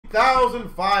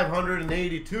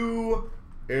3,582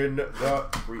 in the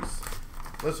crease.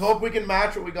 Let's hope we can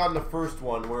match what we got in the first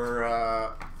one, where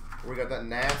we got that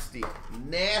nasty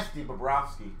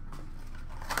Bobrovsky.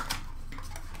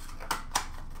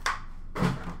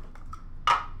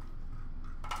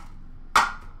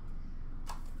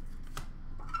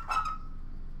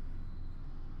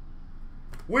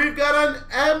 We've got an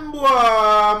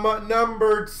emblem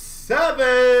numbered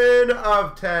 7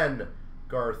 of 10.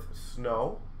 Garth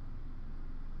Snow.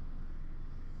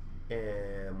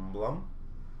 Emblem.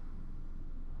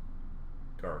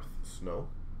 Garth Snow.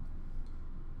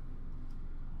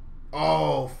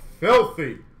 Oh,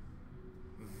 filthy.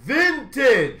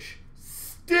 Vintage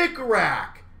stick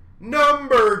rack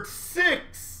numbered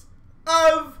 6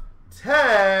 of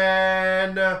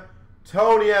 10.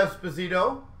 Tony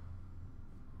Esposito.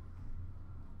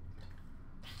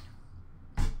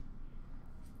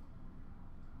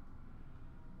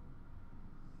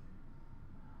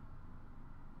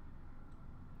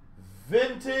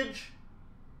 Vintage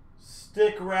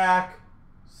stick rack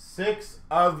 6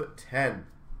 of 10.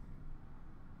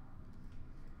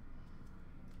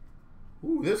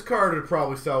 Ooh, this card would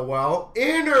probably sell well.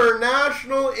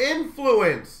 International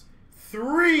Influence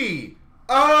 3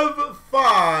 of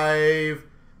 5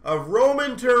 of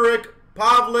Roman Turek,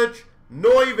 Pavlich,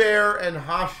 Neuver, and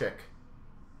Hasek.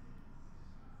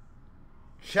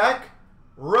 Czech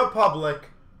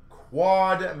Republic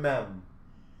Quad Mem.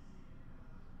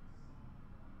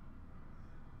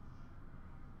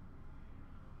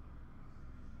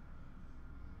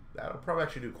 That'll probably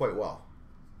actually do quite well.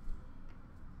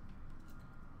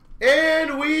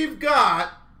 And we've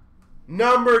got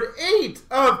numbered 8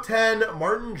 of 10,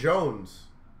 Martin Jones.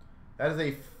 That is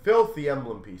a filthy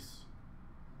emblem piece.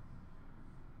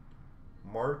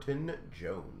 Martin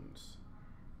Jones.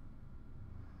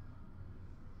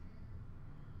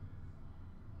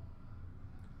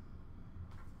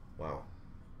 Wow.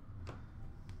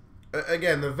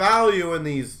 Again, the value in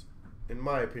these, in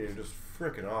my opinion, just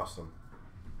freaking awesome.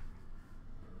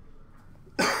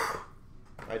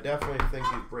 I definitely think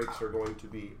these breaks are going to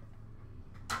be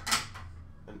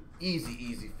an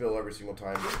easy fill every single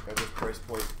time at this price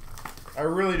point. I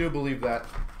really do believe that.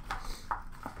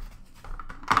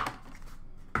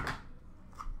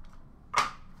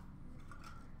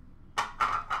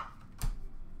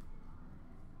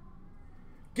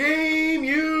 Game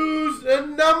used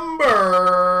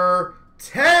number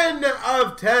 10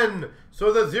 of 10.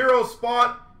 So the 0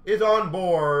 spot is on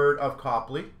board of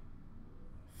Copley.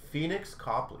 Phoenix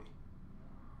Copley.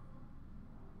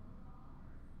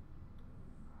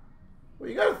 Well,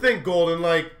 you got to think, Golden,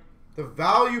 like, the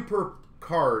value per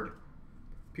card,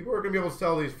 people are going to be able to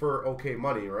sell these for okay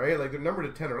money, right? Like, they're numbered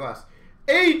to 10 or less.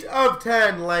 8 of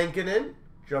 10, Lankinen,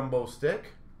 jumbo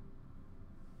stick.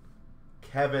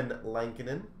 Kevin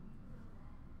Lankinen.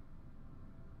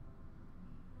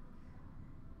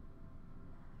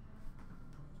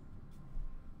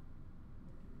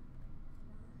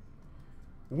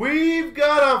 We've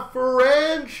got a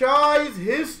franchise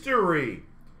history.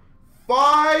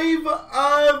 5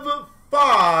 of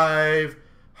 5.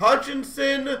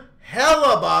 Hutchinson,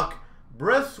 Hellebuck,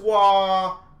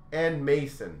 Bressois, and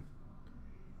Mason.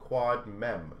 Quad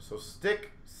Mem. So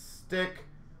stick.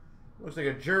 Looks like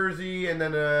a jersey and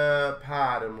then a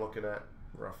pad I'm looking at,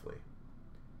 roughly.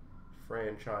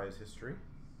 Franchise history.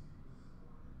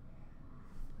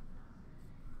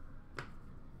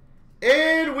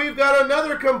 And we've got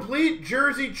another complete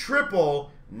jersey triple.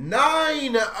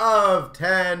 9 of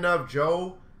 10 of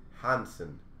Joe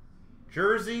Hansen.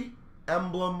 Jersey,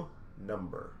 emblem,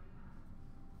 number.